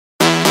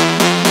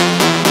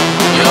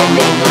Ooh,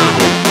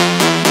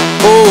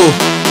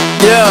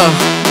 yeah,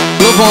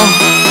 Lil Pump,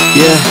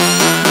 yeah.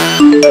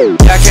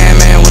 Yeah, I came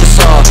in with a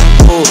saw.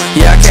 Ooh,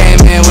 yeah, I came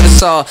in with a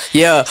saw.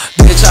 Yeah,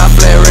 bitch, I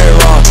flare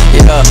red raw.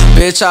 Yeah,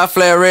 bitch, I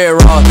flare red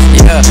raw.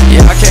 Yeah,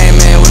 yeah, I came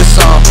in with a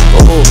saw.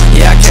 Ooh,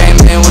 yeah, I came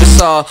in with a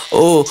saw.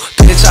 Ooh,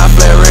 bitch, I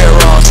flare red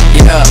raw.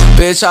 Yeah,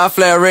 bitch, I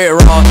flare red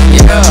raw.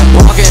 Yeah,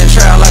 walking in the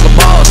trap like a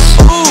boss.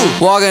 Ooh,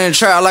 walking in the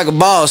trap like a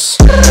boss.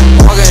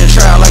 Walking in the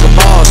trap like a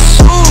boss.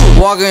 Ooh,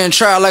 walking in the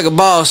trap like a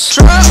boss.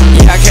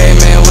 Yeah, I came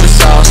in with a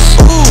sauce.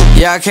 Ooh,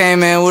 yeah, I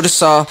came in with a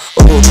saw.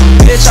 Ooh,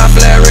 bitch, I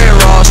flare red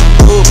raw.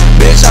 Ooh,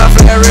 bitch, I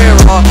flare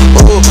red raw.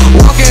 Ooh,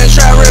 walking in the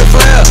trap red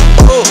flare.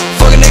 Ooh,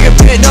 fuck a nigga,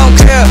 bitch, don't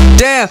care.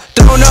 Damn,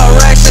 throwing up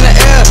racks in the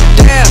air.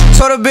 Damn,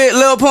 told a bitch,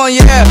 Lil Pump,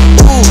 yeah.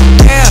 Ooh,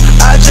 damn,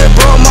 I just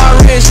broke my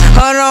wrist.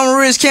 100 on my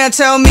wrist, can't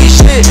tell me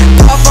shit.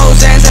 Pop 4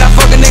 Zans and I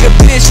fuck a nigga,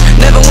 bitch.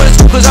 Never went to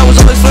school cause I was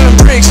always flipping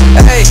bricks.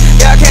 Hey,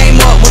 yeah, I came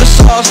up with a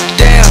sauce.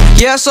 Damn,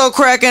 yeah, so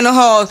crack in the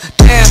halls.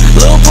 Damn,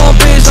 Lil Pump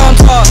is on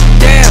top.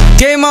 Damn,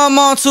 gave my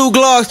mom 2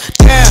 Glocks.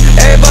 Damn,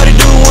 everybody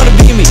do wanna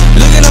be me.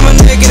 Looking at my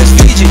neck and it's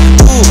Fiji.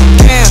 Ooh,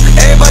 damn,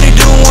 everybody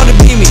do wanna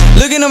be me.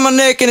 Looking at my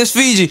neck and it's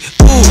Fiji.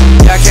 Ooh,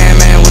 yeah, I came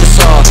in with a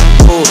saw.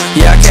 Ooh,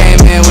 yeah, I came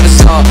in with a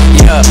saw.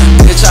 Yeah,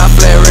 bitch, I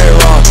flare red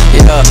raw.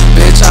 Yeah,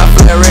 bitch, I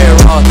flare red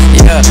raw.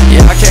 Yeah,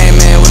 yeah, I came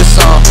in